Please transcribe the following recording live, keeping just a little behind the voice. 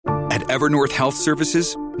At Evernorth Health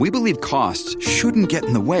Services, we believe costs shouldn't get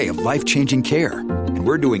in the way of life-changing care, and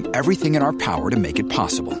we're doing everything in our power to make it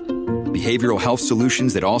possible. Behavioral health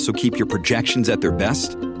solutions that also keep your projections at their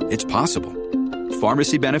best? It's possible.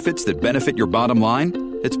 Pharmacy benefits that benefit your bottom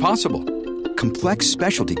line? It's possible. Complex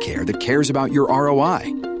specialty care that cares about your ROI?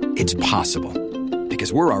 It's possible.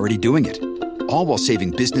 Because we're already doing it. All while saving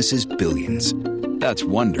businesses billions. That's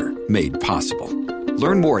Wonder made possible.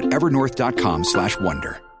 Learn more at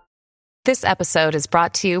evernorth.com/wonder. This episode is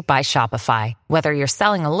brought to you by Shopify. Whether you're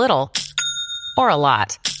selling a little or a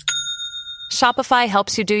lot, Shopify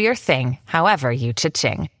helps you do your thing, however you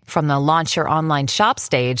cha-ching. From the launch your online shop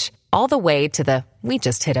stage, all the way to the we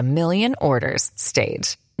just hit 1 million orders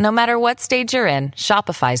stage. No matter what stage you're in,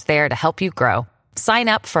 Shopify's there to help you grow. Sign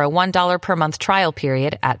up for a $1 per month trial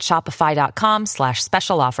period at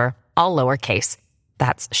shopify.com/special offer, all lowercase.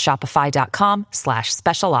 That's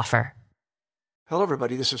shopify.com/special offer. Hello,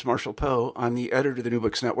 everybody. This is Marshall Poe. I'm the editor of the New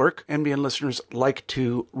Books Network. NBN listeners like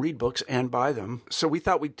to read books and buy them. So we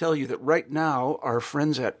thought we'd tell you that right now, our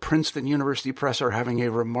friends at Princeton University Press are having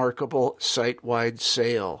a remarkable site-wide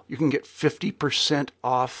sale. You can get 50%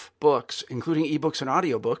 off books, including ebooks and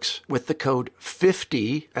audiobooks, with the code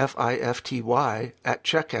 50, F-I-F-T-Y, at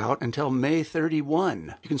checkout until May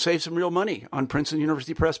 31. You can save some real money on Princeton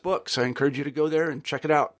University Press books. I encourage you to go there and check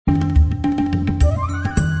it out.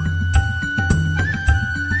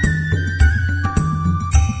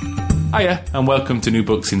 Hiya, and welcome to New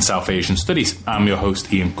Books in South Asian Studies. I'm your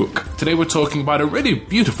host, Ian Cook. Today we're talking about a really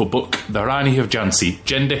beautiful book, The Rani of Jhansi,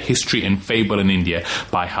 Gender, History and Fable in India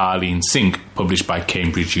by Harleen Singh, published by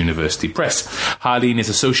Cambridge University Press. Harleen is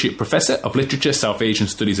Associate Professor of Literature, South Asian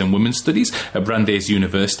Studies and Women's Studies at Brandeis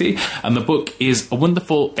University, and the book is a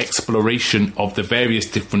wonderful exploration of the various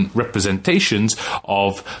different representations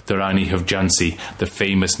of the Rani of Jhansi, the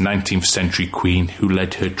famous 19th century queen who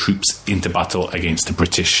led her troops into battle against the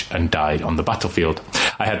British and died on the battlefield.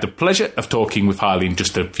 I had the pleasure of talking with Harleen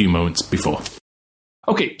just a few moments before.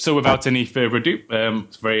 Okay, so without any further ado,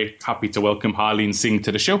 very happy to welcome Harleen Singh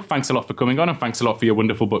to the show. Thanks a lot for coming on, and thanks a lot for your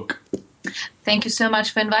wonderful book. Thank you so much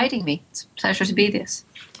for inviting me. It's a pleasure to be this.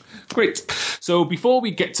 Great. So before we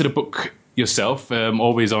get to the book yourself,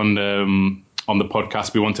 always on the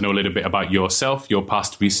podcast, we want to know a little bit about yourself, your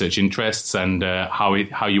past research interests, and how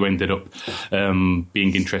you ended up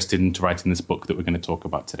being interested into writing this book that we're going to talk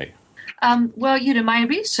about today. Well, my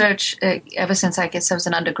research, ever since I guess I was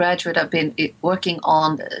an undergraduate, I've been working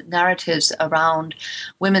on narratives around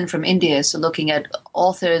women from India. So looking at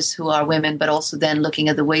authors who are women, but also then looking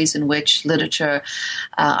at the ways in which literature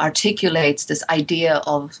articulates this idea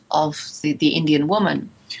of the Indian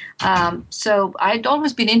woman. So I'd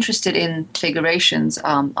always been interested in figurations,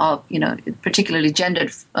 particularly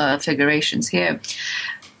gendered figurations here.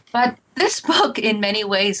 But this book, in many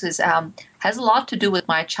ways, has a lot to do with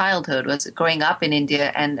my childhood, was growing up in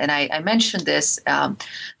India, and I mentioned this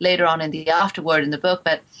later on in the afterword in the book.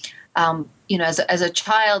 But as a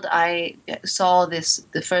child, I saw the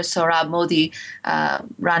first Sohrab Modi,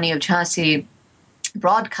 Rani of Jhansi,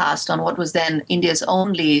 broadcast on what was then India's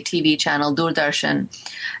only TV channel, Doordarshan,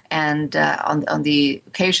 and on the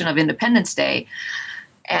occasion of Independence Day.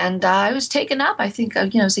 And I was taken up, I think,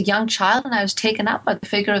 as a young child, and I was taken up by the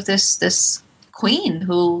figure of this queen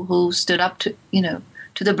who stood up to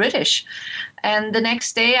the British. And the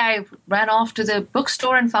next day I ran off to the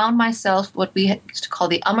bookstore and found myself what we used to call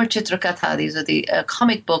the Amar Chitra Katha. These are the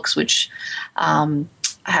comic books which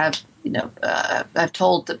have I've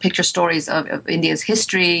told the picture stories of India's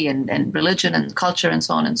history and religion and culture and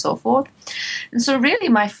so on and so forth. And so really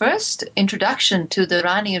my first introduction to the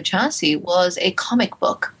Rani of Jhansi was a comic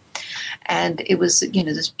book. And it was,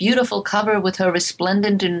 this beautiful cover with her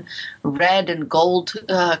resplendent in red and gold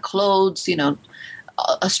clothes,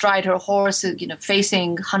 astride her horse,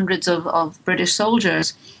 facing hundreds of British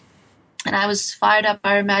soldiers. And I was fired up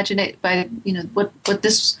by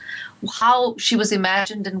how she was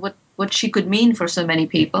imagined and what she could mean for so many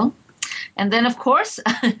people. And then, of course,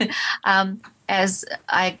 as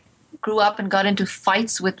I grew up and got into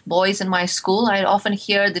fights with boys in my school, I'd often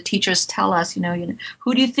hear the teachers tell us,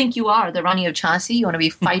 who do you think you are, the Rani of Jhansi? You want to be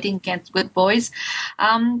fighting with boys?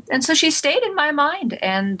 And so she stayed in my mind.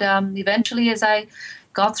 And eventually, as I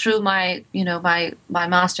got through my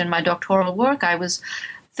master and my doctoral work, I was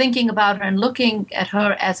thinking about her and looking at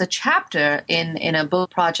her as a chapter in a book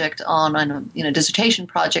project on a dissertation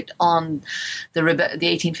project on the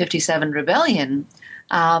 1857 rebellion.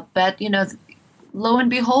 But lo and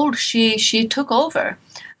behold, she took over.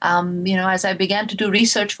 As I began to do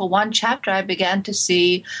research for one chapter, I began to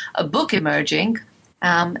see a book emerging,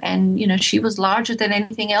 and she was larger than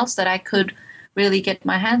anything else that I could really get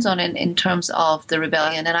my hands on in terms of the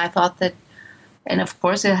rebellion. And I thought that, and of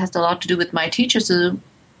course, it has a lot to do with my teachers who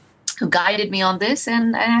guided me on this.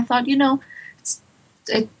 And I thought,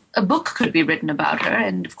 a book could be written about her.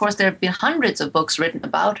 And of course, there have been hundreds of books written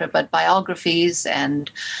about her, but biographies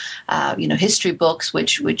and, history books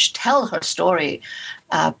which tell her story.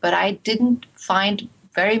 But I didn't find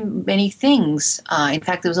very many things. In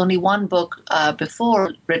fact, there was only one book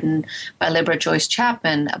before written by Libra Joyce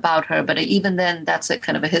Chapman about her, but even then, that's a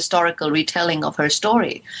kind of a historical retelling of her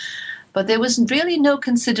story. But there was really no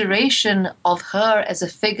consideration of her as a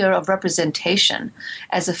figure of representation,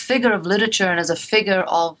 as a figure of literature, and as a figure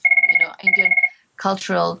of Indian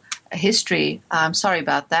cultural history. I'm sorry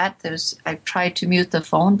about that. I tried to mute the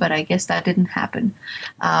phone, but I guess that didn't happen.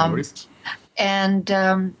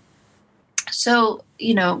 So,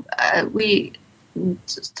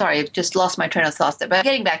 sorry, I just lost my train of thought there, but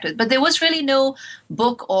getting back to it. But there was really no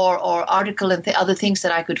book or article and other things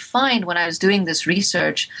that I could find when I was doing this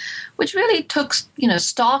research, which really took,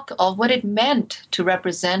 stock of what it meant to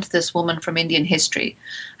represent this woman from Indian history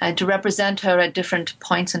and to represent her at different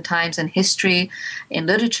points and times in history, in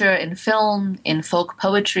literature, in film, in folk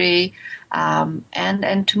poetry,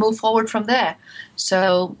 and to move forward from there.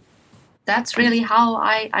 So that's really how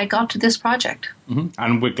I got to this project. Mm-hmm.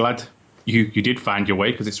 And we're glad you did find your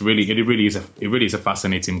way, because it really is a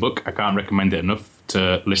fascinating book. I can't recommend it enough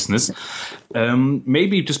to listeners.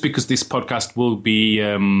 Maybe just because this podcast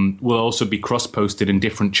will also be cross-posted in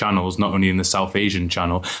different channels, not only in the South Asian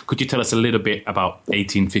channel. Could you tell us a little bit about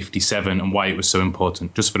 1857 and why it was so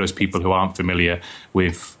important, just for those people who aren't familiar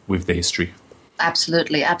with the history?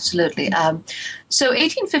 Absolutely. So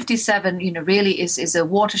 1857, really is a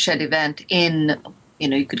watershed event in,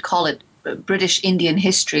 you could call it British Indian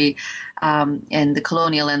history in the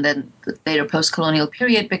colonial and then the later post-colonial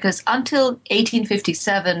period, because until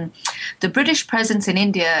 1857, the British presence in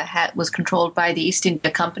India was controlled by the East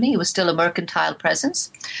India Company. It was still a mercantile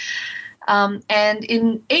presence. And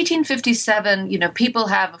in 1857, people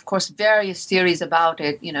have, of course, various theories about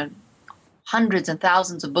it. Hundreds and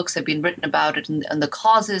thousands of books have been written about it and the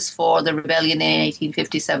causes for the rebellion in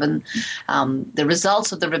 1857, the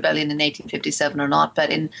results of the rebellion in 1857 or not. But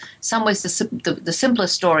in some ways, the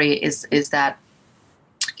simplest story is that,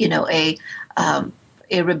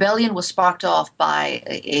 a rebellion was sparked off by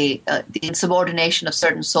the insubordination of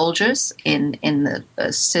certain soldiers in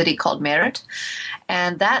a city called Meerut.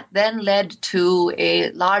 And that then led to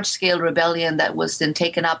a large-scale rebellion that was then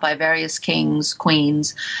taken up by various kings,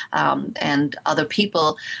 queens, and other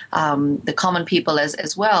people, the common people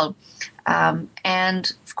as well.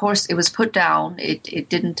 And, of course, it was put down. It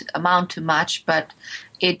didn't amount to much, but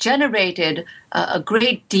it generated a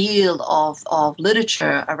great deal of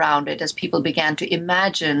literature around it as people began to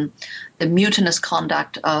imagine the mutinous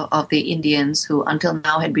conduct of the Indians, who until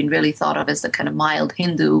now had been really thought of as the kind of mild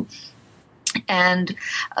Hindu. And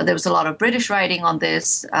there was a lot of British writing on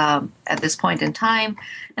this at this point in time.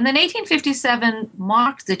 And then 1857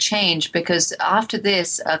 marked the change, because after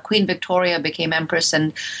this, Queen Victoria became empress,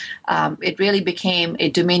 and it really became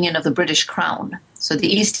a dominion of the British crown. So the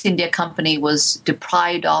East India Company was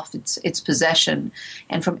deprived of its possession.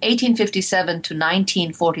 And from 1857 to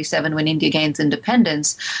 1947, when India gains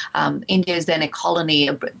independence, India is then a colony,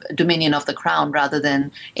 a dominion of the crown, rather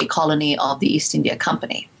than a colony of the East India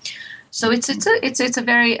Company. So it's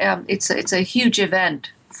a huge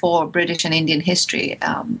event for British and Indian history,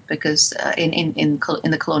 because in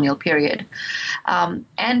the colonial period,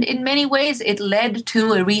 and in many ways it led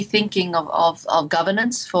to a rethinking of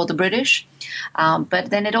governance for the British, but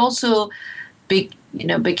then it also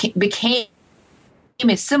became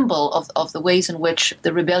a symbol of the ways in which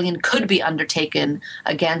the rebellion could be undertaken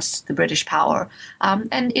against the British power.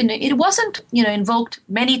 And it wasn't, invoked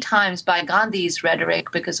many times by Gandhi's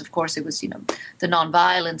rhetoric, because, of course, it was, the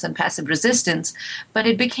nonviolence and passive resistance. But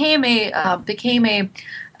it became a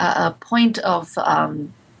point of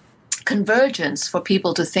convergence for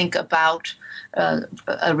people to think about a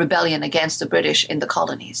rebellion against the British in the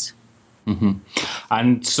colonies. Mm-hmm.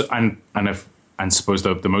 And suppose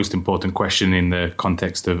the most important question in the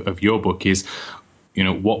context of your book is,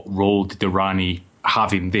 what role did the Rani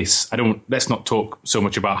have in this? Let's not talk so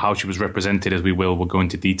much about how she was represented, as we'll go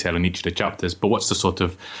into detail in each of the chapters, but what's the sort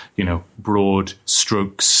of, broad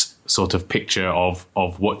strokes sort of picture of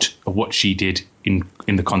what she did in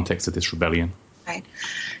the context of this rebellion? Right.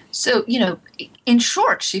 So, in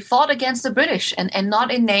short, she fought against the British, and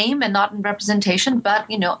not in name and not in representation, but,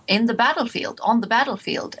 in the battlefield, on the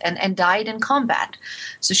battlefield, and died in combat.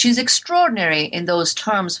 So she's extraordinary in those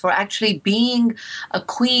terms for actually being a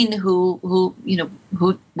queen who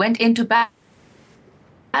went into battle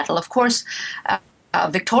battle. Of course,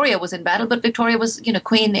 Victoria was in battle, but Victoria was,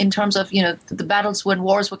 queen in terms of, the battles when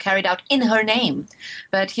wars were carried out in her name.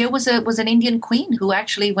 But here was an Indian queen who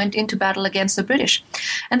actually went into battle against the British.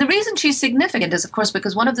 And the reason she's significant is, of course,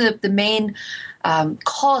 because one of the main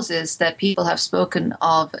causes that people have spoken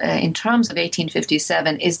of in terms of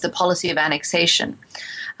 1857 is the policy of annexation.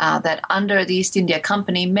 That under the East India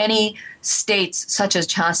Company, many states, such as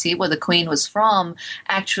Jhansi, where the Queen was from,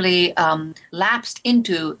 actually lapsed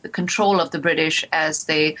into the control of the British as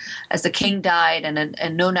the king died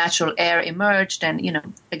and no natural heir emerged. And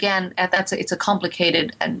again, it's a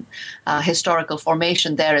complicated and historical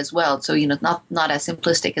formation there as well. So not as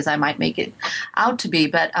simplistic as I might make it out to be,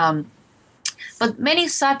 but many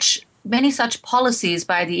such policies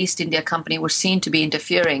by the East India Company were seen to be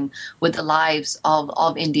interfering with the lives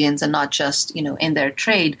of Indians and not just, in their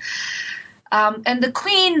trade. And the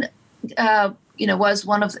Queen, was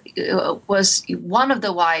one of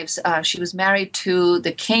the wives. She was married to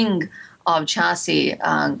the king of Jhansi,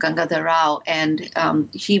 Gangadhar Rao, and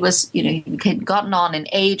he was, he had gotten on in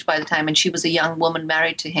age by the time, and she was a young woman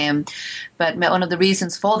married to him. But one of the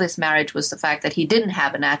reasons for this marriage was the fact that he didn't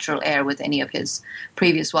have a natural heir with any of his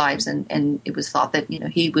previous wives, and it was thought that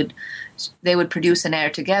they would produce an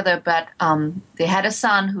heir together. But they had a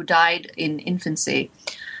son who died in infancy,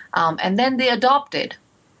 and then they adopted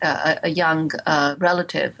a young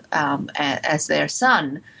relative as their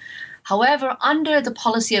son. However, under the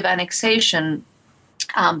policy of annexation,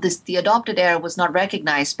 the adopted heir was not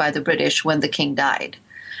recognized by the British when the king died.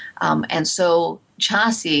 And so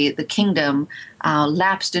Jhansi, the kingdom,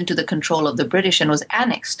 lapsed into the control of the British and was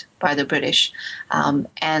annexed by the British.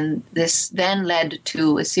 And this then led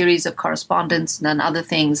to a series of correspondence and other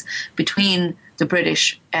things between the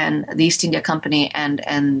British and the East India Company and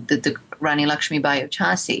the Rani Lakshmi Bai of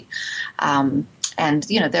Jhansi. And,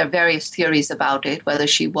 there are various theories about it, whether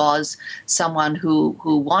she was someone who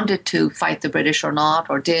wanted to fight the British or not,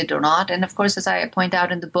 or did or not. And, of course, as I point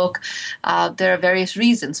out in the book, there are various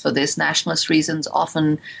reasons for this. Nationalist reasons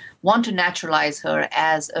often want to naturalize her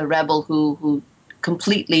as a rebel who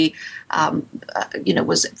completely,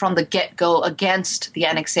 was from the get-go against the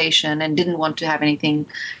annexation and didn't want to have anything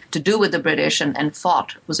to do with the British and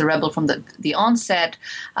fought, was a rebel from the onset.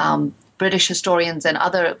 British historians and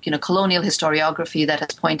other, colonial historiography that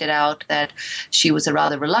has pointed out that she was a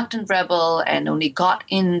rather reluctant rebel and only got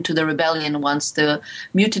into the rebellion once the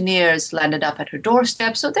mutineers landed up at her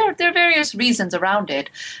doorstep. So there are various reasons around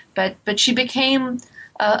it, but she became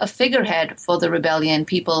a figurehead for the rebellion.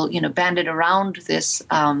 People, banded around this,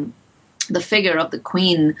 the figure of the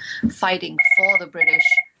Queen fighting for the British.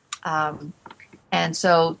 And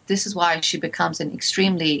so this is why she becomes an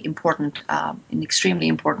extremely important figure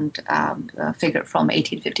from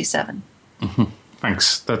 1857. Mm-hmm.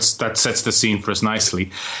 Thanks. That sets the scene for us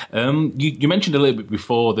nicely. You mentioned a little bit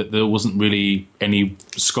before that there wasn't really any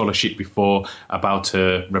scholarship before about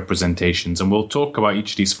her representations, and we'll talk about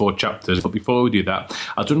each of these 4 chapters. But before we do that,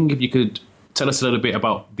 I was wondering if you could tell us a little bit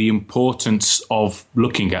about the importance of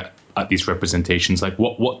looking at these representations. Like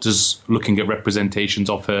what does looking at representations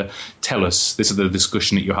of her tell us? This is the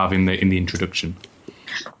discussion that you have in the introduction.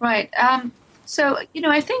 Right. So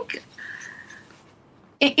I think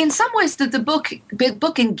in some ways the book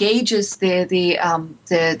engages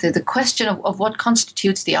the question of what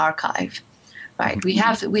constitutes the archive. Right. We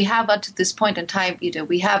have up to this point in time,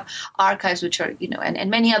 we have archives which are, and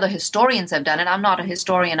many other historians have done it. I'm not a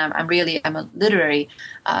historian. I'm a literary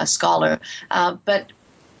scholar.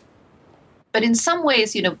 But in some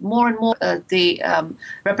ways, more and more the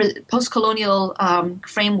post-colonial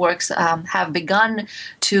frameworks have begun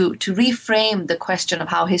to reframe the question of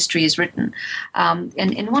how history is written.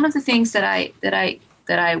 And one of the things that I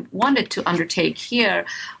wanted to undertake here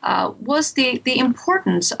was the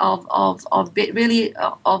importance of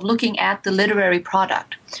looking at the literary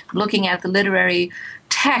product, looking at the literary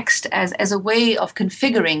text as a way of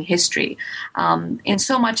configuring history, in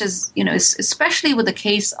so much as, especially with the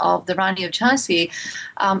case of the Rani of Jhansi,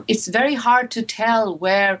 it's very hard to tell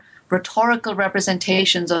where rhetorical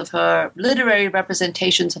representations of her, literary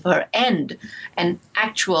representations of her end, and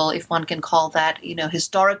actual, if one can call that,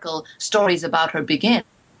 historical stories about her begin.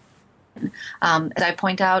 As I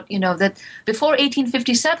point out, that before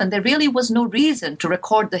 1857, there really was no reason to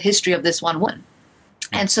record the history of this one woman.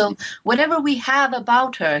 And so whatever we have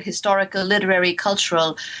about her, historical, literary,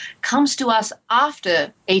 cultural, comes to us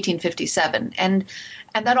after 1857. And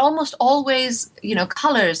that almost always,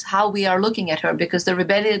 colors how we are looking at her, because the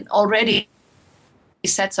rebellion already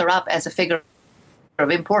sets her up as a figure of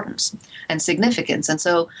importance and significance. And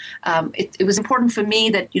so it was important for me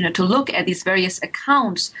that, to look at these various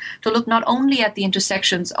accounts, to look not only at the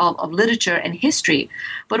intersections of literature and history,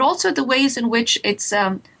 but also the ways in which it's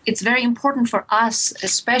very important for us,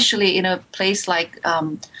 especially in a place like,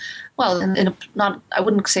 I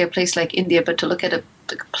wouldn't say a place like India, but to look at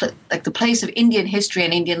the place of Indian history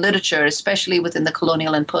and Indian literature, especially within the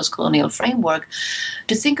colonial and post-colonial framework,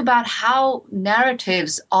 to think about how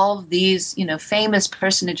narratives of these, famous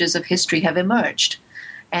personages of history have emerged,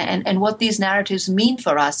 and what these narratives mean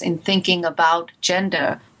for us in thinking about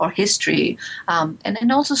gender or history,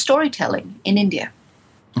 and also storytelling in India.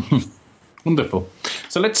 Wonderful.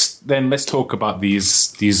 So let's talk about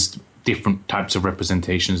these different types of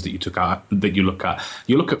representations that you look at.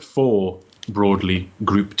 You look at 4 broadly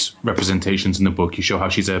grouped representations in the book. You show how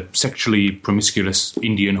she's a sexually promiscuous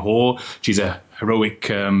Indian whore. She's a heroic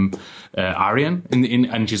Aryan,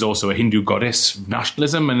 and she's also a Hindu goddess of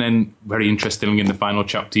nationalism. And then, very interestingly, in the final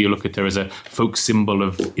chapter, you look at her as a folk symbol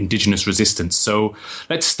of indigenous resistance. So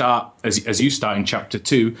let's start, as you start in chapter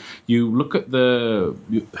 2, you look at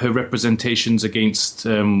her representations against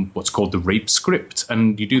what's called the rape script,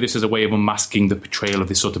 and you do this as a way of unmasking the portrayal of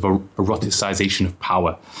this sort of eroticization of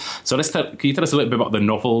power. So can you tell us a little bit about the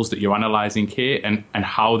novels that you're analysing here, and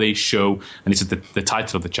how they show, and this is the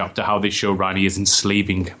title of the chapter, how they show Rani as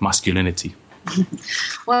enslaving masculinity?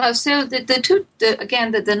 Well, so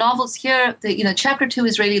the novels here, chapter 2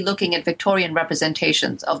 is really looking at Victorian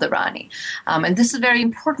representations of the Rani, and this is very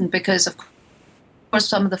important because, of course,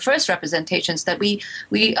 some of the first representations that we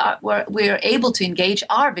are able to engage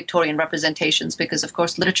are Victorian representations, because, of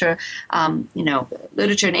course, literature in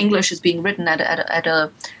English is being written at a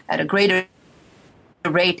greater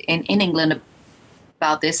rate in England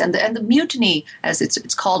about this, and the mutiny, as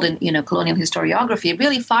it's called in colonial historiography,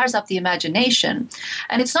 really fires up the imagination,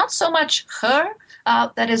 and it's not so much her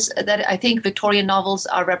that I think Victorian novels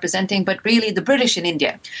are representing, but really the British in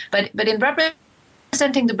India. But in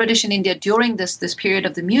representing the British in India during this period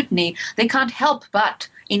of the mutiny, they can't help but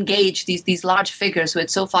engage these large figures who had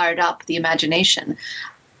so fired up the imagination,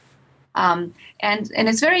 and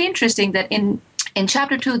it's very interesting that in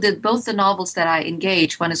chapter 2, both the novels that I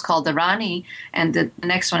engage, one is called The Rani, and the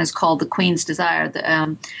next one is called The Queen's Desire.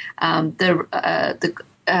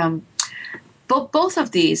 Both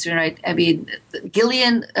of these, right? I mean,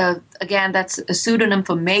 Gillian, again, that's a pseudonym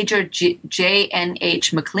for Major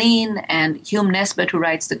J.N.H. Maclean, and Hume Nesbitt, who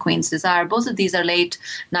writes The Queen's Desire. Both of these are late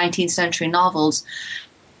 19th century novels,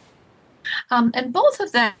 and both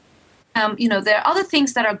of them. There are other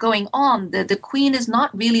things that are going on. The Queen is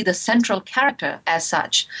not really the central character as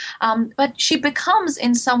such, but she becomes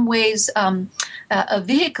in some ways a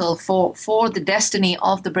vehicle for the destiny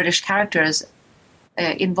of the British characters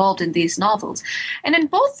involved in these novels. And in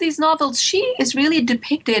both these novels, she is really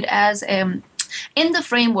depicted as in the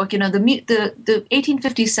framework, the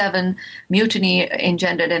 1857 mutiny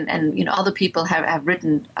engendered, and other people have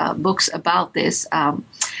written books about this,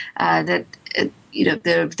 that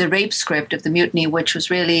the rape script of the mutiny, which was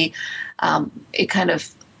really a kind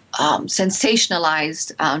of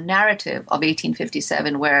sensationalized narrative of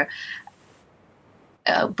 1857, where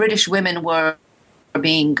British women were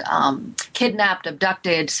being kidnapped,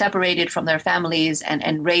 abducted, separated from their families,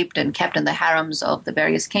 and raped and kept in the harems of the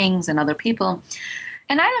various kings and other people.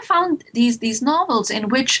 And I have found these novels in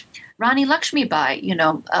which Rani Lakshmibai,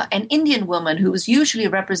 an Indian woman who was usually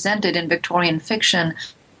represented in Victorian fiction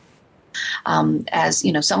as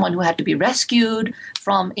someone who had to be rescued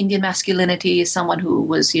from Indian masculinity, someone who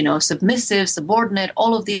was submissive, subordinate,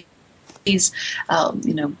 all of these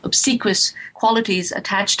obsequious qualities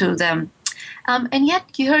attached to them. And yet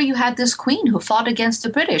here you had this queen who fought against the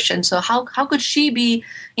British, and so how could she be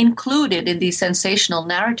included in these sensational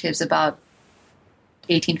narratives about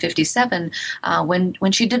 1857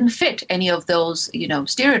 when she didn't fit any of those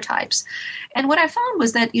stereotypes? And what I found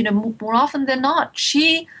was that more often than not,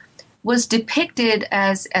 she was depicted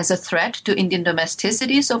as a threat to Indian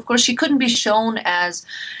domesticity. So, of course, she couldn't be shown as,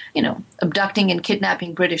 abducting and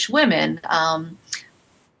kidnapping British women,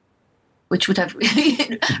 which would have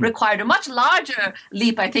required a much larger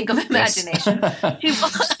leap, I think, of imagination.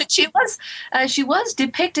 Yes. She was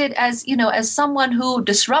depicted as, as someone who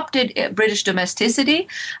disrupted British domesticity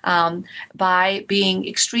by being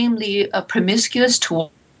extremely promiscuous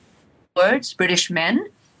towards British men.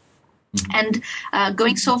 Mm-hmm. And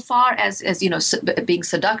going so far as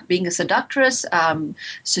being a seductress,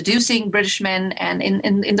 seducing British men, and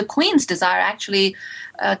in the Queen's Desire, actually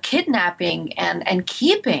kidnapping and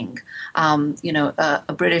keeping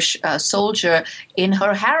a British soldier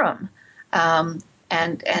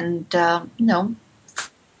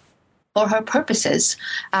for her purposes.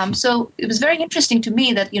 So it was very interesting to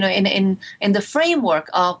me that, in the framework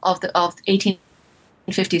of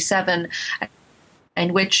 1857,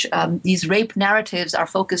 in which these rape narratives are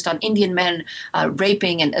focused on Indian men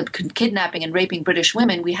raping and kidnapping and raping British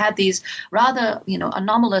women, we had these rather,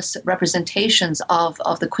 anomalous representations of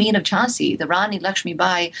the Queen of Jhansi, the Rani Lakshmi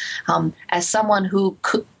Bai, as someone who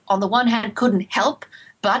could, on the one hand, couldn't help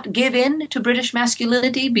but give in to British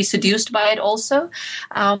masculinity, be seduced by it also,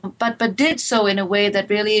 but did so in a way that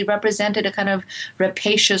really represented a kind of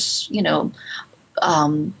rapacious,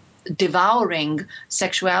 devouring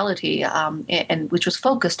sexuality, and which was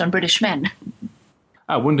focused on British men.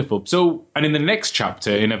 Ah, wonderful. So, and in the next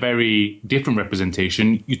chapter, in a very different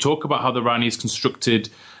representation, you talk about how the Rani is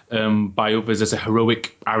constructed by others as a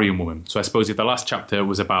heroic Aryan woman. So I suppose if the last chapter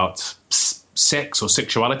was about sex or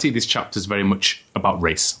sexuality, this chapter is very much about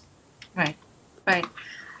race. Right.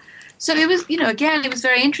 So it was, again, it was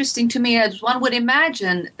very interesting to me, as one would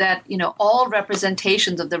imagine that, all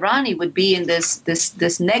representations of the Rani would be in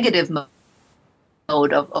this negative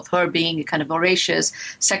mode of her being a kind of voracious,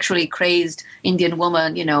 sexually crazed Indian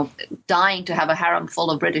woman, dying to have a harem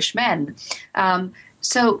full of British men. And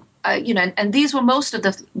these were most of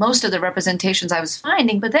the representations I was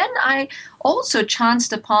finding. But then I also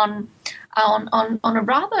chanced upon on a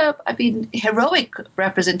rather, heroic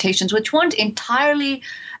representations, which weren't entirely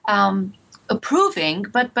approving,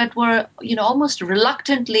 but were, almost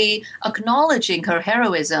reluctantly acknowledging her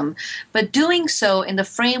heroism, but doing so in the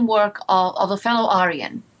framework of a fellow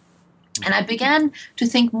Aryan. And I began to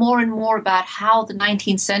think more and more about how the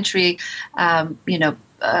 19th century,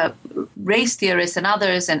 race theorists and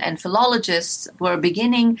others and philologists were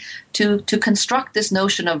beginning to construct this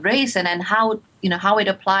notion of race and how it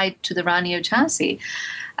applied to the Rani of Jhansi.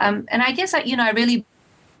 And I guess I really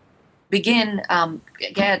begin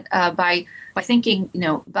again by thinking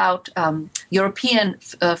about European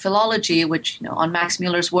philology, which on Max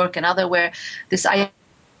Muller's work and other, where this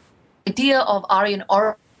idea of Aryan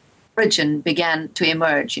origin began to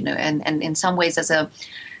emerge, and in some ways as a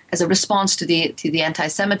response to the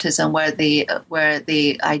anti-Semitism, where the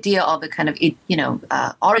idea of a kind of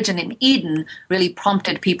origin in Eden really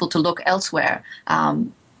prompted people to look elsewhere.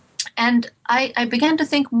 And I began to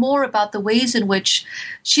think more about the ways in which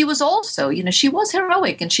she was also, she was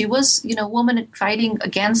heroic, and she was, a woman fighting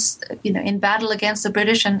against, in battle against the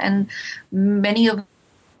British, and many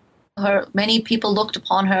people looked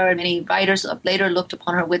upon her, and many writers later looked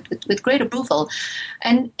upon her with great approval.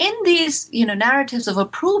 And in these, narratives of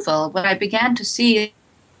approval, what I began to see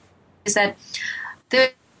is that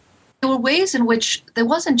there were ways in which there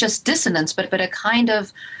wasn't just dissonance, but a kind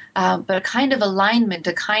of alignment,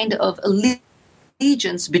 a kind of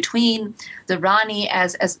allegiance between the Rani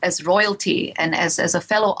as royalty and as a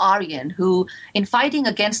fellow Aryan who, in fighting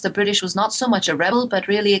against the British, was not so much a rebel, but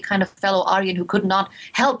really a kind of fellow Aryan who could not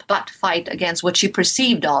help but fight against what she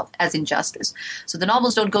perceived of as injustice. So the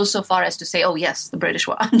novels don't go so far as to say, oh yes, the British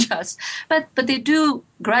were unjust, but they do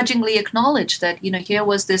grudgingly acknowledge that, here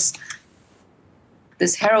was this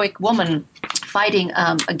heroic woman fighting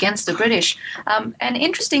against the British. And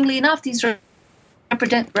interestingly enough, these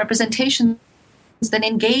representations then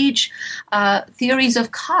engage theories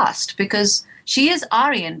of caste, because she is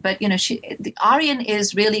Aryan, but the Aryan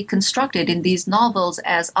is really constructed in these novels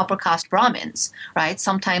as upper caste Brahmins, right?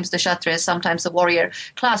 Sometimes the Kshatriyas, sometimes the warrior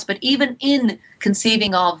class. But even in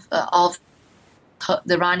conceiving of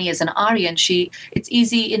the Rani as an Aryan, it's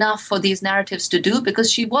easy enough for these narratives to do,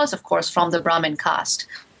 because she was, of course, from the Brahmin caste,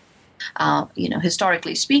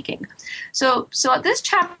 historically speaking. So this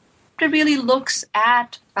chapter really looks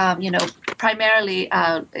at, primarily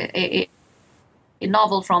a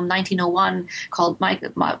novel from 1901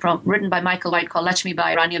 written by Michael White, called Lakshmi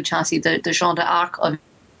Bai, Rani of Jhansi, the Jeanne d'Arc of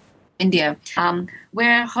India,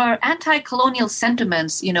 where her anti-colonial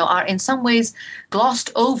sentiments, are in some ways glossed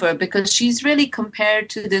over, because she's really compared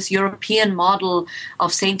to this European model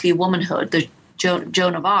of saintly womanhood, the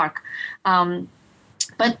Joan of Arc.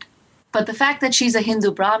 But the fact that she's a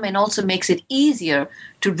Hindu Brahmin also makes it easier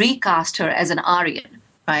to recast her as an Aryan,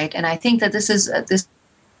 right? And I think that this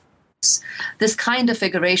kind of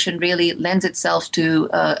figuration really lends itself to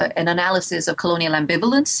an analysis of colonial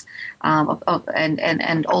ambivalence,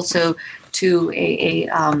 and also to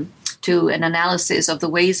to an analysis of the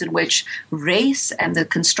ways in which race and the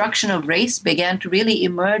construction of race began to really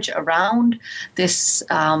emerge around this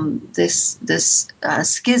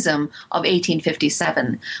schism of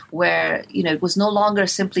 1857, where it was no longer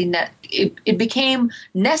simply it became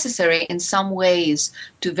necessary in some ways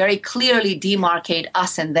to very clearly demarcate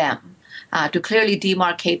us and them. to clearly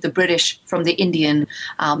demarcate the British from the Indian,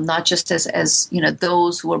 not just as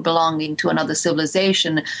those who were belonging to another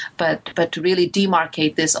civilization, but to really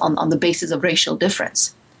demarcate this on the basis of racial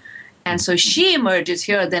difference. And so she emerges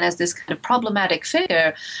here then as this kind of problematic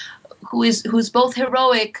figure who's both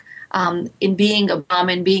heroic in being a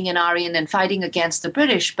Brahmin, being an Aryan, and fighting against the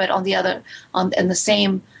British, but on the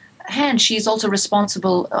same hand, she's also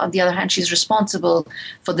responsible. On the other hand, she's responsible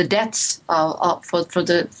for the deaths, for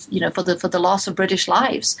the loss of British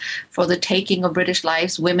lives, for the taking of British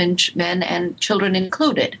lives, women, men, and children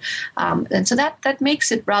included. And so that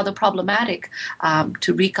makes it rather problematic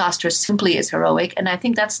to recast her simply as heroic. And I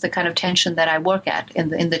think that's the kind of tension that I work at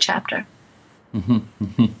in the chapter. Mm-hmm,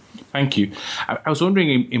 mm-hmm. Thank you. I was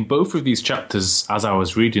wondering in both of these chapters, as I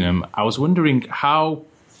was reading them, I was wondering how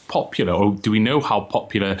popular, or do we know how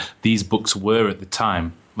popular these books were at the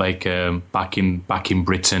time, like back in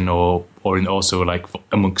Britain, or also like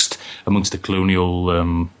amongst the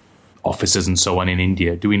colonial officers and so on in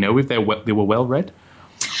India? Do we know if they were well read?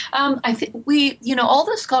 I think all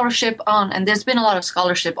the scholarship on, and there's been a lot of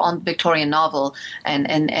scholarship on Victorian novel and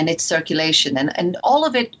its circulation, and all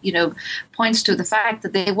of it, points to the fact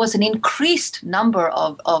that there was an increased number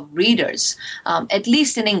of readers, at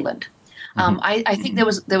least in England. I think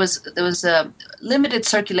there was a limited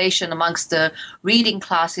circulation amongst the reading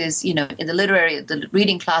classes, in the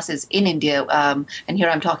reading classes in India, and here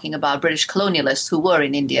I'm talking about British colonialists who were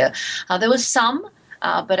in India. There was some.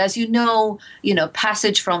 But as you know,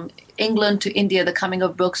 passage from England to India, the coming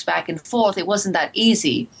of books back and forth, it wasn't that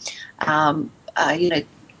easy. Compared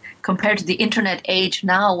to the internet age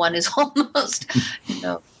now, one is almost,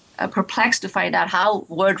 perplexed to find out how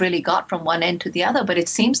word really got from one end to the other. But it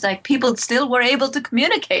seems like people still were able to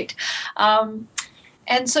communicate. And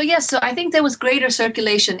so I think there was greater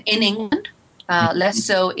circulation in England, less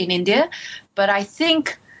so in India. But I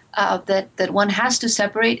think that one has to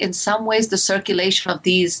separate in some ways the circulation of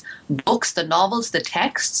these books, the novels, the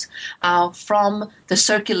texts, from the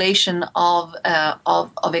circulation of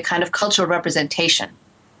a kind of cultural representation.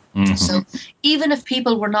 Mm-hmm. So even if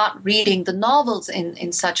people were not reading the novels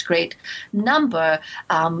in such great number,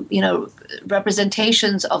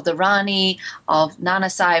 representations of the Rani, of Nana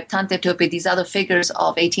Sahib, Tante Tope, these other figures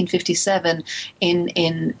of 1857 in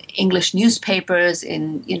English newspapers,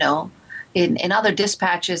 in other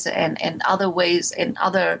dispatches and other ways, in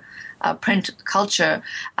other print culture,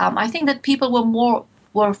 I think that people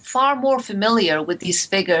were far more familiar with these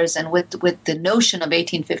figures and with the notion of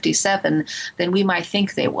 1857 than we might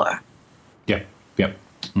think they were. Yeah.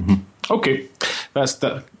 Mm-hmm. Okay, that's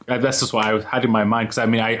just what I had in my mind, because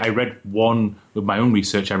I read one with my own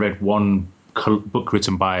research. I read one book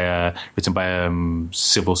written by a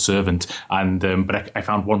civil servant, and but I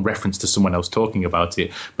found one reference to someone else talking about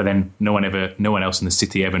it, but then no one else in the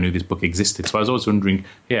city ever knew this book existed. So I was always wondering,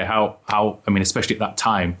 how especially at that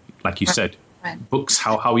time, like you said, books,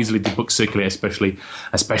 how easily did books circulate,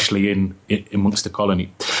 especially in amongst the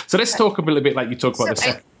colony. So let's talk a little bit, like you talk about the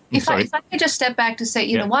second. If I could just step back to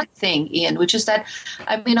say, one thing, Ian, which is that,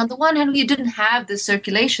 on the one hand, we didn't have this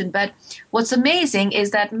circulation, but what's amazing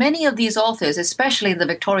is that many of these authors, especially in the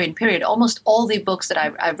Victorian period, almost all the books that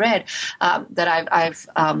I've read, that I've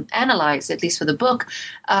analyzed, at least for the book,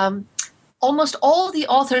 almost all the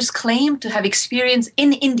authors claim to have experience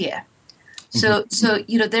in India. So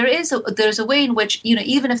there's a way in which,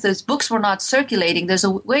 even if those books were not circulating, there's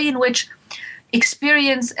a way in which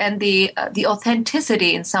experience and the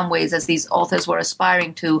authenticity, in some ways, as these authors were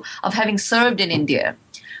aspiring to, of having served in India,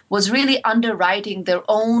 was really underwriting their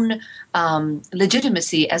own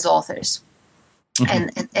legitimacy as authors.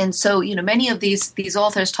 Mm-hmm. And so many of these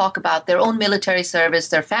authors talk about their own military service,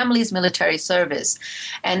 their family's military service,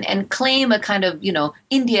 and claim a kind of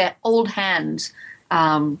India old hand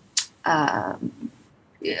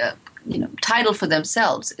title for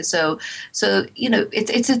themselves. So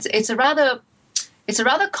it's a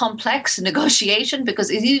rather complex negotiation,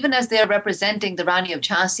 because even as they're representing the Rani of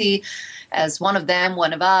Jhansi as one of them,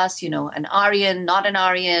 one of us, an Aryan, not an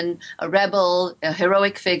Aryan, a rebel, a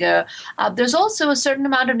heroic figure, there's also a certain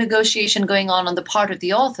amount of negotiation going on the part of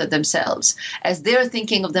the author themselves, as they're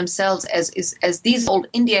thinking of themselves as these old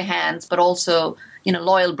India hands, but also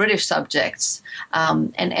loyal British subjects,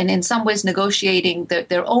 and in some ways negotiating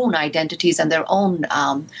their own identities and their own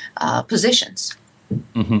positions.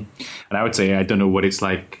 Mm-hmm. And I would say, I don't know what it's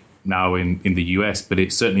like now in the US, but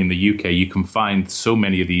it's certainly in the UK, you can find so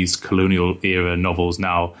many of these colonial era novels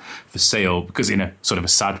now for sale, because in a sort of a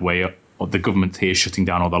sad way, the government here is shutting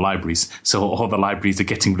down all the libraries. So all the libraries are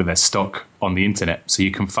getting rid of their stock on the internet. So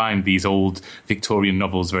you can find these old Victorian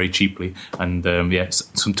novels very cheaply. And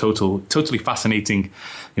some totally fascinating,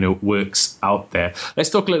 works out there. Let's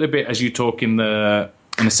talk a little bit, as you talk in the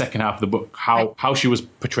second half of the book, how she was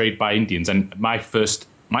portrayed by Indians. And my first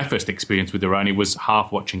experience with Irani was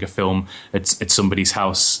half watching a film at somebody's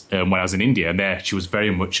house when I was in India, and there she was very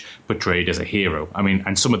much portrayed as a hero. I mean,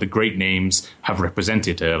 and some of the great names have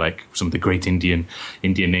represented her, like some of the great Indian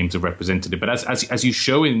names have represented her. But as you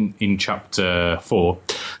show in chapter 4,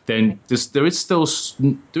 then there is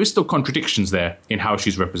still contradictions there in how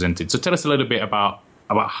she's represented. So tell us a little bit about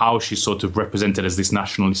how she's sort of represented as this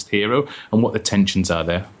nationalist hero and what the tensions are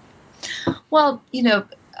there. Well,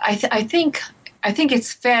 I think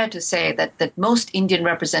it's fair to say that most Indian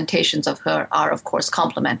representations of her are, of course,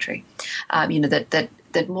 complementary.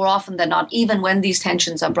 That more often than not, even when these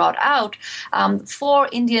tensions are brought out, for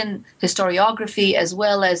Indian historiography as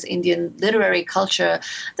well as Indian literary culture,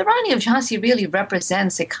 the Rani of Jhansi really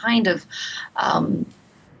represents a kind of,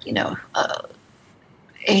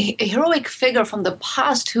 a heroic figure from the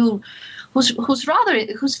past who's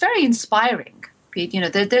very inspiring. Pete,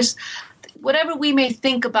 there's whatever we may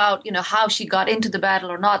think about, how she got into the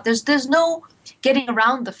battle or not, there's no getting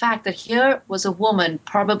around the fact that here was a woman,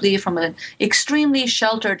 probably from an extremely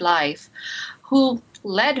sheltered life, who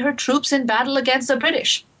led her troops in battle against the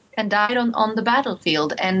British and died on the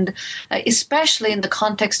battlefield. And especially in the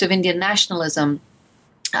context of Indian nationalism,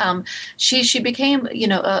 she became,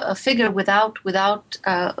 a figure without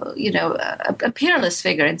a peerless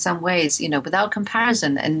figure in some ways, without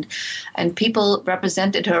comparison, and people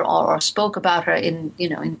represented her or spoke about her in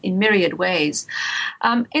myriad ways.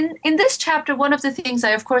 In this chapter, one of the things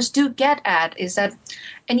I, of course, do get at is that,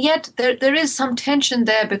 and yet there is some tension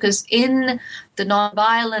there, because in the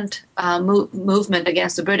nonviolent movement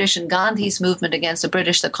against the British and Gandhi's movement against the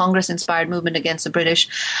British, the Congress-inspired movement against the British,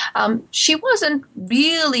 she wasn't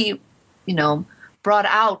really, brought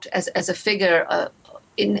out as a figure,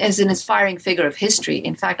 as an inspiring figure of history.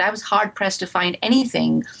 In fact, I was hard-pressed to find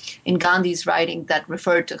anything in Gandhi's writing that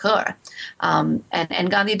referred to her. And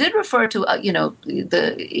Gandhi did refer to,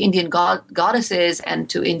 the Indian goddesses and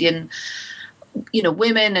to Indian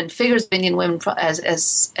women and figures of Indian women as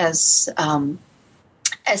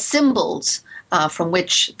symbols from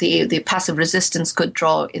which the passive resistance could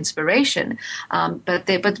draw inspiration.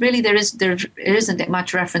 But really there isn't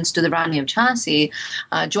much reference to the Rani of Jhansi.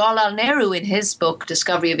 Jawaharlal Nehru, in his book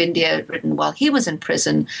Discovery of India, written while he was in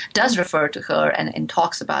prison, does refer to her and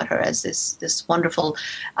talks about her as this wonderful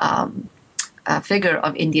figure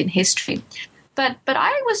of Indian history. But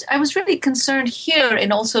I was really concerned here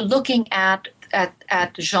in also looking at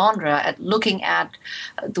genre, at looking at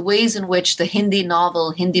the ways in which the Hindi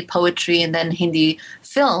novel, Hindi poetry, and then Hindi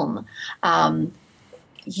film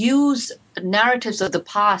use narratives of the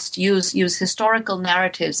past, use historical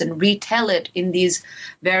narratives and retell it in these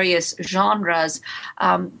various genres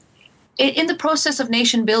in the process of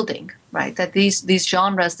nation building, right? That these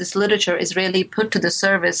genres, this literature is really put to the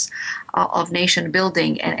service of nation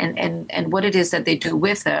building and what it is that they do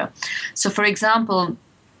with her. So, for example,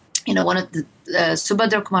 one of the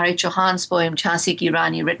Subhadra Kumari Chauhan's poem Jhansi Ki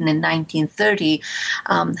Rani, written in 1930,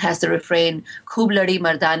 has the refrain "Khoob ladi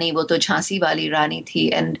mardani, wo to Jhansi wali Rani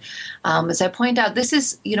thi." And as I point out, this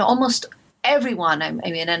is almost everyone.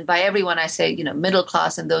 And by everyone I say middle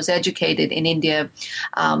class and those educated in India,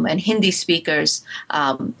 and Hindi speakers.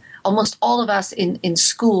 Almost all of us in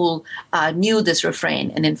school knew this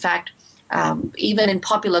refrain, and in fact. Even in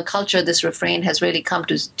popular culture, this refrain has really come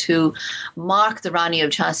to mark the Rani of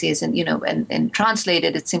Jhansi as, and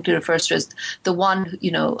translated, it simply refers to as the one,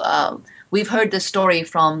 we've heard the story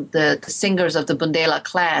from the singers of the Bundela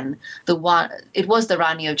clan. It was the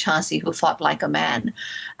Rani of Jhansi who fought like a man.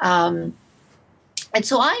 And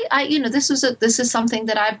so this is something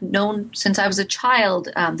that I've known since I was a child,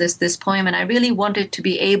 this poem, and I really wanted to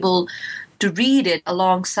be able to read it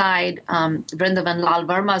alongside Vrindavan Lal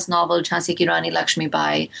Verma's novel Jhansi Ki Rani Lakshmi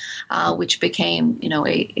Bai, which became,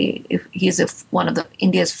 he's one of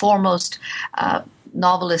India's foremost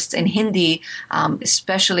novelists in Hindi,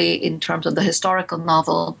 especially in terms of the historical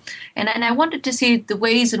novel. And I wanted to see the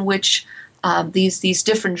ways in which these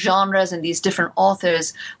different genres and these different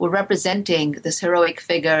authors were representing this heroic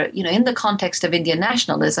figure, in the context of Indian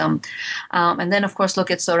nationalism. And then, of course, look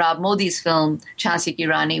at Sohrab Modi's film, Jhansi Ki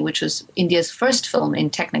Rani, which was India's first film in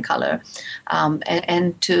Technicolor,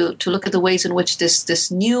 and to look at the ways in which this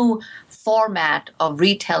new format of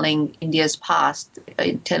retelling India's past,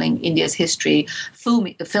 telling India's history,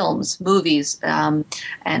 films, movies,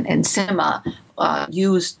 and cinema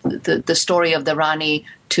used the story of the Rani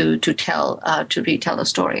to retell a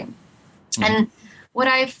story. Mm-hmm. And what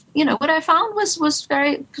I found was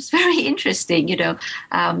very interesting.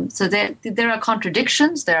 So there are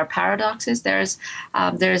contradictions, there are paradoxes. There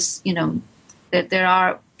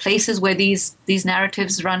are places where these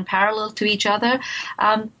narratives run parallel to each other,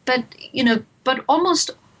 but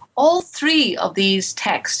almost all three of these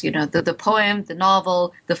texts, the poem, the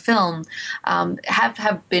novel, the film,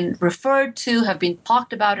 have been referred to, have been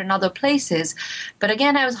talked about in other places. But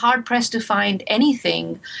again, I was hard pressed to find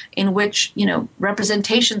anything in which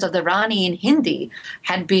representations of the Rani in Hindi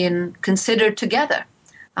had been considered together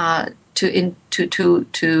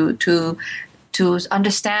to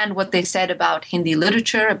understand what they said about Hindi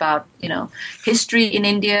literature, about history in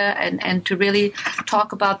India, and to really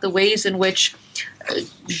talk about the ways in which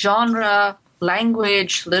genre,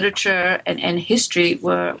 language, literature, and history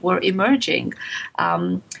were emerging,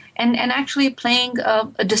 and actually playing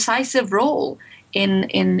a decisive role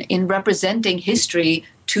in representing history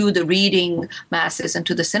to the reading masses and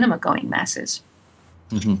to the cinema-going masses.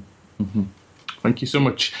 Mm-hmm. Mm-hmm. Thank you so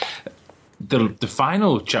much. The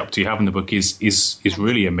final chapter you have in the book is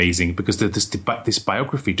really amazing, because this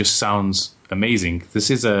biography just sounds amazing.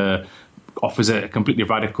 This offers a completely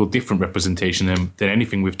radical, different representation than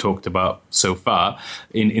anything we've talked about so far.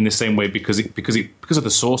 In the same way, because of the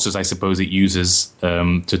sources, I suppose, it uses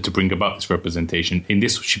to bring about this representation. In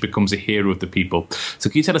this, she becomes a hero of the people. So,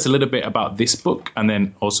 can you tell us a little bit about this book, and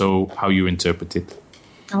then also how you interpret it?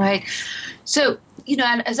 All right. So,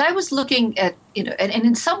 as I was looking at, and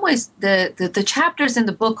in some ways the chapters in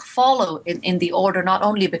the book follow in the order, not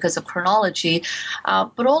only because of chronology,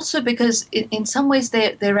 but also because in some ways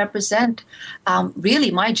they represent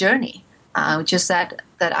really my journey, which is that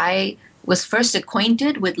I was first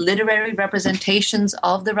acquainted with literary representations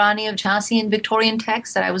of the Rani of Jhansi in Victorian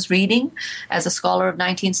texts that I was reading as a scholar of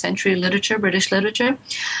 19th century literature, British literature.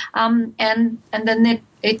 And then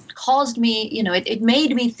it caused me, it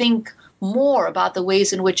made me think more about the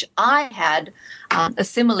ways in which I had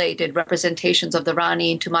assimilated representations of the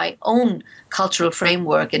Rani into my own cultural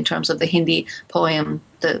framework in terms of the Hindi poem,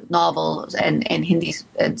 the novels, and Hindi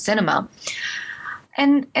and cinema.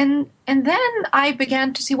 And then I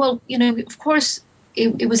began to see, well, of course,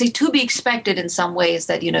 it was to be expected in some ways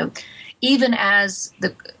that, even as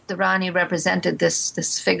the Rani represented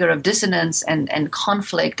this figure of dissonance and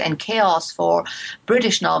conflict and chaos for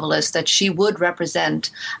British novelists, that she would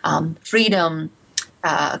represent freedom,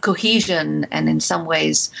 cohesion, and in some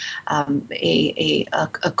ways a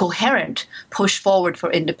coherent push forward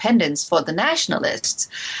for independence for the nationalists.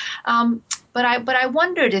 But I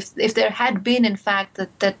wondered if there had been, in fact,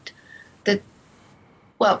 that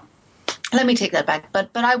well, let me take that back. But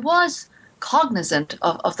I was cognizant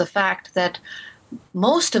of the fact that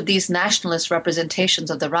most of these nationalist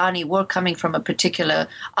representations of the Rani were coming from a particular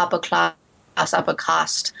upper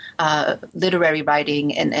caste literary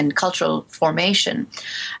writing and cultural formation.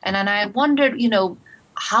 And I wondered,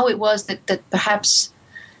 how it was that perhaps,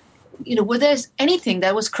 were there anything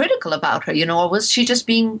that was critical about her, or was she just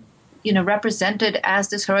being represented as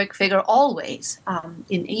this heroic figure always,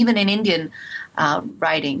 even in Indian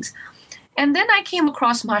writings. And then I came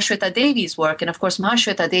across Mahashweta Devi's work, and of course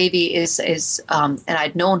Mahashweta Devi is and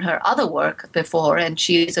I'd known her other work before, and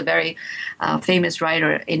she is a very famous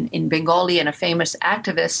writer in Bengali and a famous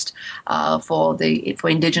activist for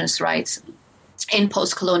indigenous rights in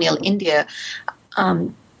post-colonial India.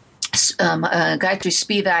 Gayatri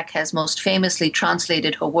Spivak has most famously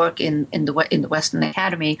translated her work in the Western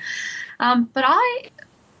Academy, but I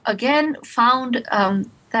again found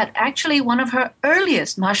that actually one of her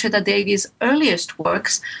earliest, Mahashweta Devi's earliest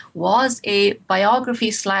works, was a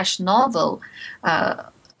biography/novel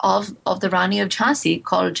of the Rani of Jhansi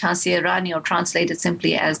called Jhansi Rani, or translated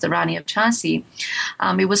simply as the Rani of Jhansi.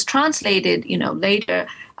 It was translated, later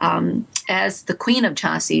as the Queen of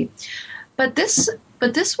Jhansi, but this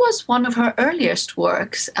was one of her earliest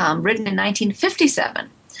works, written in 1957.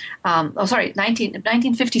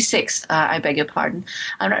 1956, I beg your pardon,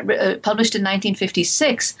 published in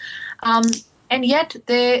 1956. And yet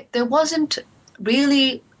there wasn't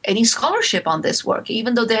really any scholarship on this work,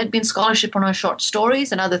 even though there had been scholarship on her short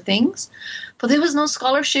stories and other things. But there was no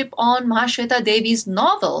scholarship on Mahashweta Devi's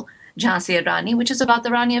novel, Jhansi Rani, which is about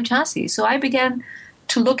the Rani of Jhansi. So I began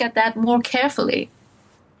to look at that more carefully.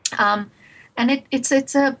 And it's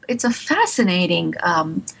a fascinating,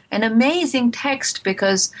 an amazing text,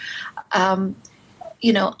 because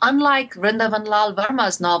unlike Vrindavan Lal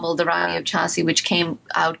Verma's novel, The Rani of Jhansi, which came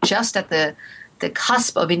out just at the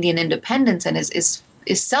cusp of Indian independence and is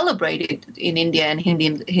celebrated in India and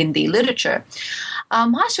Hindi literature,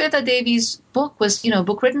 Mahashweta Devi's book was, a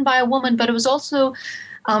book written by a woman, but it was also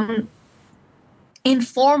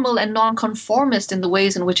informal and nonconformist in the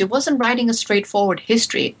ways in which it wasn't writing a straightforward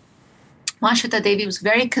history. Mahashweta Devi was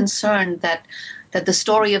very concerned that the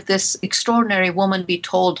story of this extraordinary woman be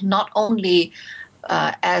told not only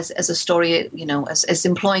as a story, as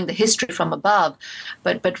employing the history from above,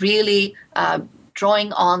 but really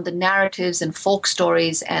drawing on the narratives and folk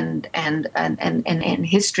stories and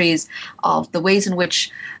histories of the ways in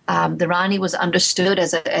which the Rani was understood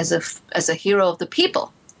as a hero of the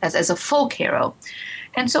people, as a folk hero.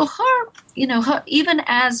 And so her, even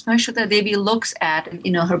as Mahashweta Devi looks at,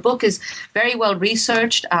 her book is very well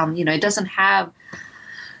researched. It doesn't have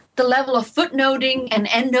the level of footnoting and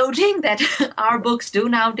endnoting that our books do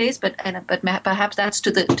nowadays, but perhaps that's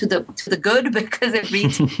to the good, because it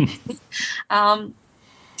reads.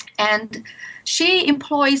 And she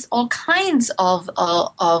employs all kinds of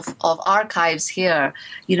archives here.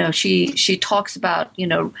 She talks about,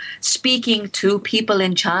 speaking to people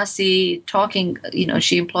in Jhansi, talking,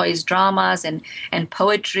 she employs dramas and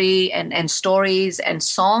poetry and stories and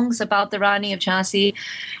songs about the Rani of Jhansi,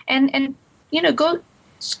 and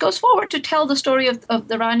goes forward to tell the story of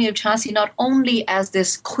the Rani of Jhansi not only as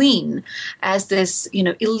this queen, as this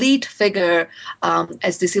elite figure,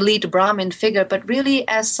 as this elite Brahmin figure, but really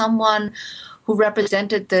as someone who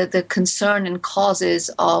represented the concern and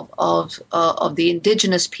causes of the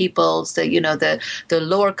indigenous peoples, the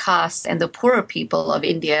lower castes and the poorer people of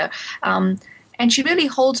India, and she really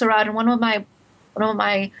holds her out. And one of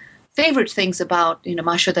my favorite things about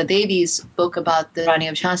Mahashweta Devi's book about the Rani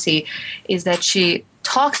of Jhansi is that she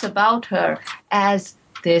talks about her as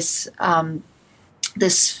this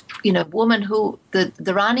woman who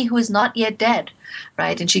the Rani who is not yet dead,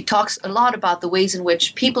 right? And she talks a lot about the ways in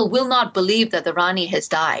which people will not believe that the Rani has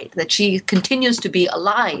died, that she continues to be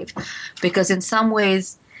alive, because in some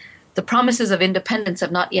ways the promises of independence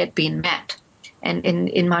have not yet been met. And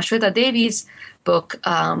in Mahashweta Devi's book,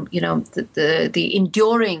 the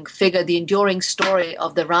enduring figure, the enduring story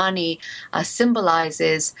of the Rani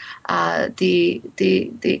symbolizes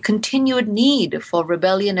the continued need for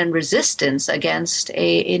rebellion and resistance against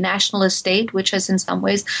a nationalist state which has in some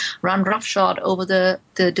ways run roughshod over the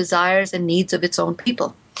desires and needs of its own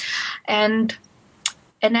people. And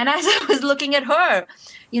then as I was looking at her,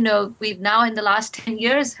 we've now in the last 10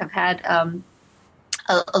 years have had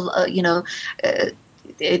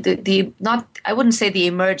I wouldn't say the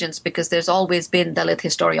emergence, because there's always been Dalit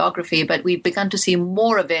historiography, but we've begun to see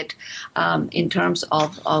more of it in terms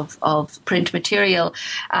of print material.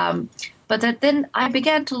 But then I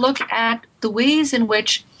began to look at the ways in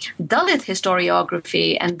which Dalit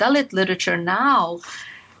historiography and Dalit literature now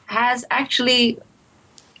has actually,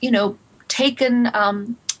 taken,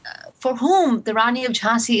 for whom the Rani of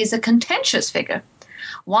Jhansi is a contentious figure.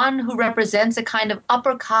 One who represents a kind of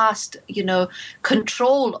upper caste,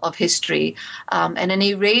 control of history, and an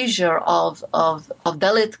erasure of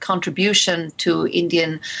Dalit contribution to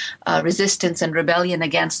Indian resistance and rebellion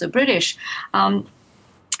against the British. And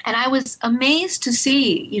I was amazed to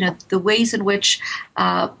see, the ways in which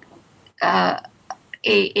a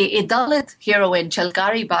Dalit heroine,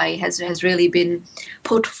 Chalkari Bai, has really been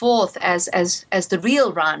put forth as the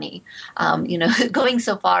real Rani, going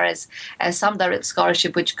so far as some Dalit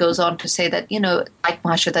scholarship which goes on to say that, like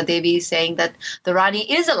Mahashweta Devi is saying that the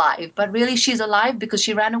Rani is alive, but really she's alive because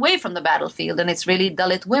she ran away from the battlefield, and it's really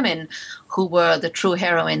Dalit women who were the true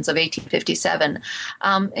heroines of 1857.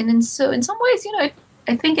 And in some ways,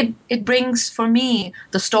 I think it brings, for me,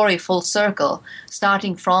 the story full circle,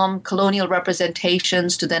 starting from colonial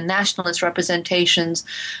representations to then nationalist representations,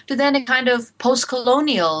 to then a kind of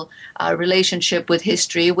post-colonial relationship with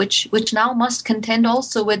history, which now must contend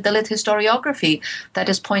also with Dalit historiography, that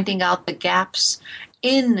is pointing out the gaps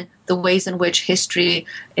in the ways in which history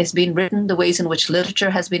is being written, the ways in which literature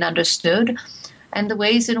has been understood, and the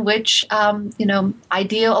ways in which,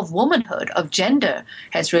 idea of womanhood, of gender,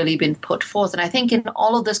 has really been put forth. And I think in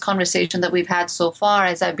all of this conversation that we've had so far,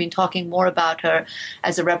 as I've been talking more about her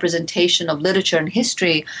as a representation of literature and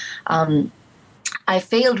history, I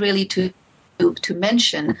failed really to to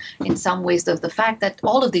mention in some ways the fact that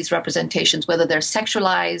all of these representations, whether they're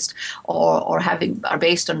sexualized or are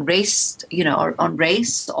based on race, or on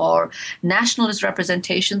race, or nationalist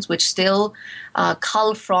representations, which still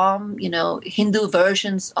cull from, Hindu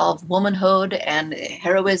versions of womanhood and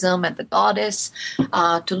heroism and the goddess,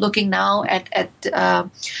 to looking now at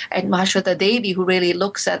Mahashweta Devi, who really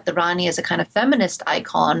looks at the Rani as a kind of feminist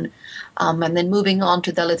icon, and then moving on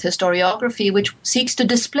to Dalit historiography, which seeks to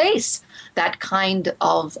displace that kind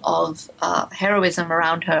of heroism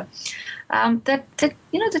around her. That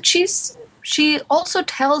she also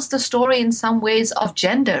tells the story in some ways of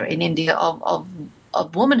gender in India,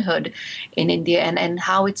 of womanhood in India, and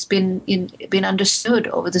how it's been understood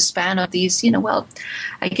over the span of these,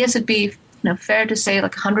 I guess it'd be fair to say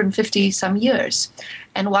like 150 some years,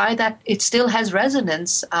 and why that it still has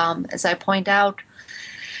resonance, as I point out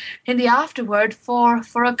in the afterword, for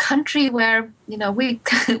a country where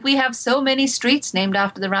we have so many streets named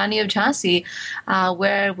after the Rani of Jhansi,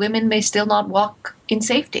 where women may still not walk in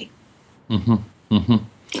safety. Mm-hmm. Mm-hmm.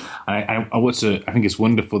 I think it's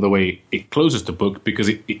wonderful the way it closes the book, because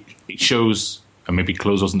it shows, and maybe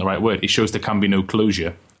close wasn't the right word, it shows there can be no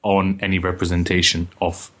closure on any representation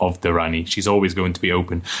of the Rani. She's always going to be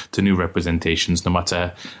open to new representations, no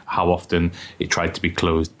matter how often it tried to be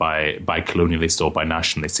closed by colonialists or by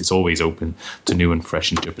nationalists. It's always open to new and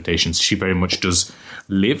fresh interpretations. She very much does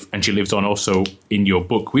live, and she lives on also in your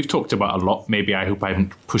book. We've talked about a lot. Maybe I hope I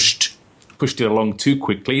haven't pushed it along too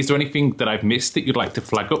quickly. Is there anything that I've missed that you'd like to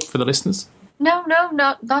flag up for the listeners? No,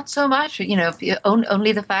 not so much.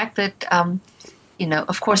 Only the fact that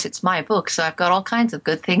of course, it's my book, so I've got all kinds of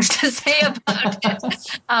good things to say about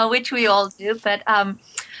it, which we all do. But,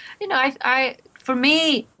 for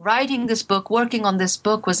me, writing this book, working on this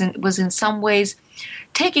book was in some ways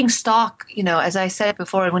taking stock, as I said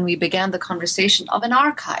before when we began the conversation, of an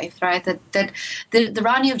archive, right? That the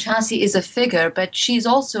Rani of Jhansi is a figure, but she's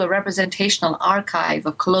also a representational archive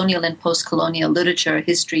of colonial and post-colonial literature,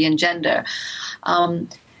 history, and gender.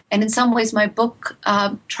 And in some ways, my book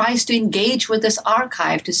tries to engage with this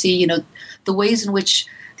archive to see, the ways in which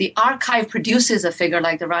the archive produces a figure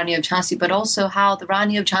like the Rani of Jhansi, but also how the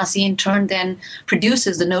Rani of Jhansi in turn then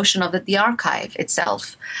produces the notion of the archive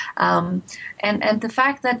itself. And the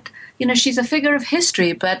fact that, she's a figure of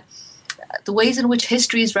history, but the ways in which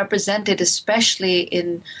history is represented, especially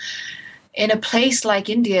in a place like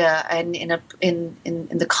India and in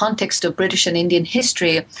the context of British and Indian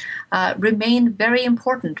history, remain very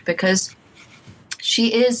important, because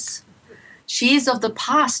she is of the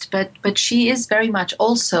past, but she is very much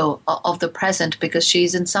also of the present, because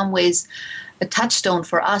she's in some ways a touchstone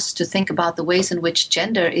for us to think about the ways in which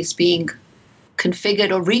gender is being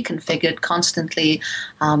configured or reconfigured constantly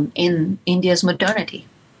in India's modernity.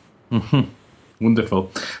 Mm-hmm.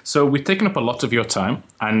 Wonderful. So we've taken up a lot of your time,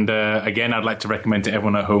 and again, I'd like to recommend to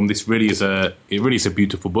everyone at home. This really is a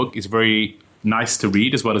beautiful book. It's very nice to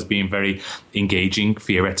read, as well as being very engaging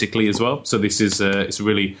theoretically as well. So this is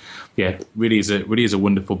really is a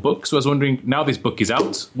wonderful book. So I was wondering, now this book is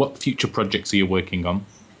out, what future projects are you working on?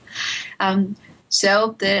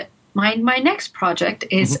 So my next project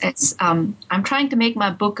is I'm trying to make my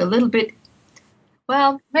book a little bit.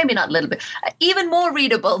 Well, maybe not a little bit, even more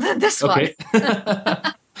readable than this one.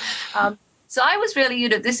 So I was really,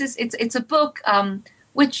 it's a book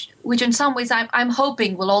which in some ways I'm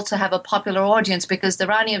hoping will also have a popular audience, because the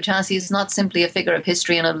Rani of Jhansi is not simply a figure of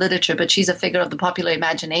history and of literature, but she's a figure of the popular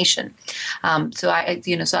imagination. So I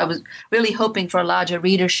was really hoping for a larger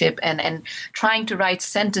readership and trying to write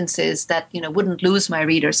sentences that wouldn't lose my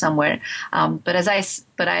reader somewhere. But as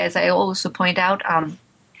I also point out,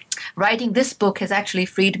 writing this book has actually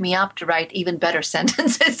freed me up to write even better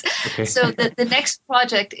sentences. Okay. So the next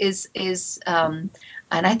project is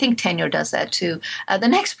and I think Tenure does that too. The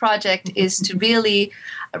next project is to really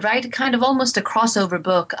write kind of almost a crossover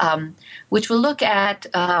book, which will look at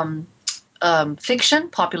fiction,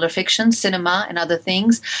 popular fiction, cinema, and other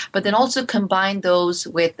things, but then also combine those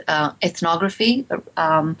with ethnography,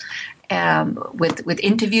 with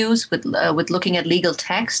interviews, with looking at legal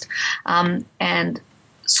text, and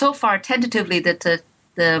so far, tentatively, that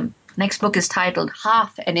the next book is titled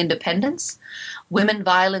Half an Independence, Women,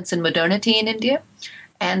 Violence, and Modernity in India.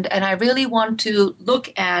 And I really want to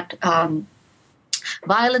look at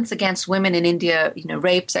violence against women in India,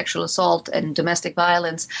 rape, sexual assault, and domestic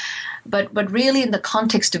violence, but really in the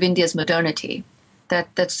context of India's modernity.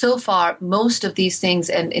 That so far, most of these things,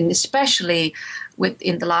 and especially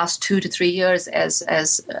within the last 2 to 3 years,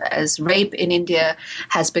 as rape in India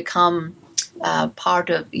has become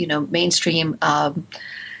part of mainstream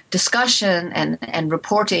discussion and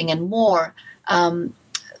reporting and more,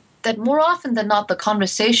 that more often than not, the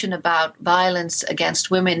conversation about violence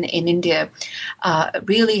against women in India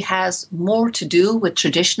really has more to do with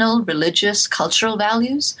traditional, religious, cultural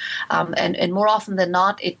values. And more often than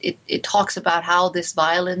not, it talks about how this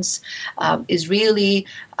violence is really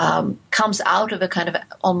comes out of a kind of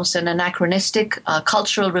almost an anachronistic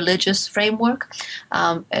cultural, religious framework,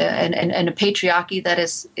 and a patriarchy that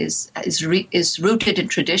is rooted in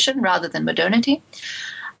tradition rather than modernity.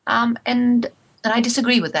 And I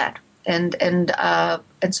disagree with that. And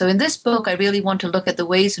so in this book, I really want to look at the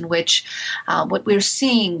ways in which what we're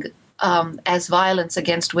seeing as violence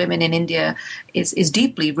against women in India is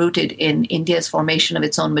deeply rooted in India's formation of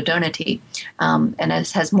its own modernity, and it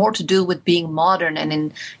has more to do with being modern and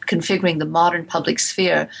in configuring the modern public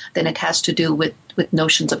sphere than it has to do with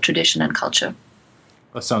notions of tradition and culture.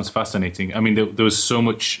 That sounds fascinating. I mean, there was so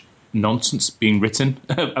much nonsense being written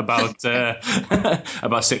about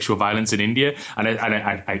about sexual violence in India, and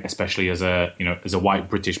I especially as a white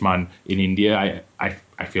British man in India,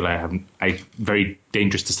 I feel I'm very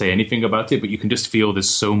dangerous to say anything about it, but you can just feel there's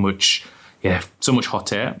so much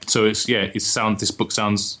hot air. So this book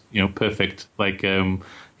sounds perfect. Like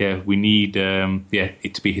we need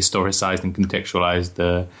it to be historicized and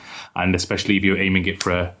contextualized, and especially if you're aiming it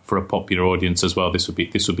for a popular audience as well, this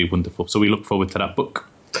would be wonderful. So we look forward to that book.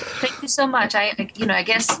 Thank you so much. I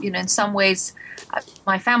guess, in some ways,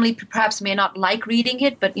 my family perhaps may not like reading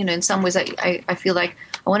it, but, in some ways I feel like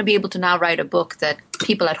I want to be able to now write a book that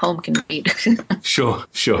people at home can read. Sure.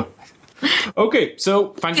 Okay,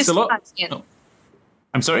 so thanks a lot. Oh,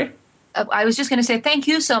 I'm sorry? I was just going to say thank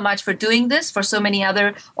you so much for doing this, for so many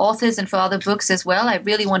other authors and for other books as well. I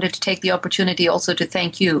really wanted to take the opportunity also to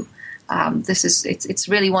thank you. It's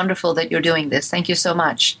really wonderful that you're doing this. Thank you so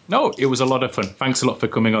much. No, it was a lot of fun. Thanks a lot for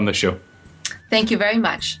coming on the show. Thank you very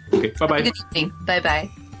much. Okay, bye-bye. Have a good evening. Bye-bye.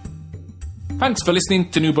 Thanks for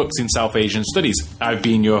listening to New Books in South Asian Studies. I've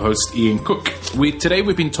been your host, Ian Cook. Today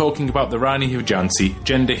we've been talking about The Rani of Jhansi,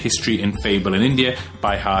 Gender, History and Fable in India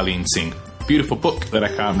by Harleen Singh. Beautiful book that I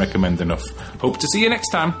can't recommend enough. Hope to see you next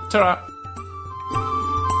time. Ta-ra!